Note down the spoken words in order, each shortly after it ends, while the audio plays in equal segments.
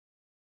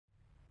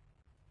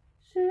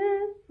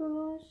不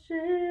是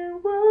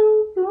我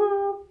不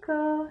够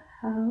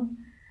好，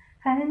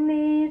爱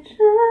你沉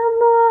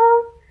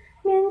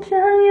默，勉强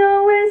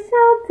用微笑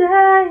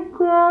带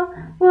过，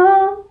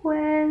我会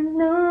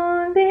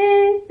努力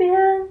变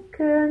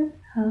更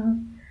好，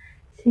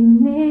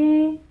请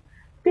你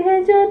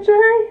别就这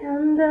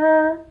样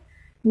的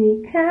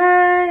离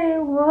开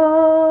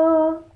我。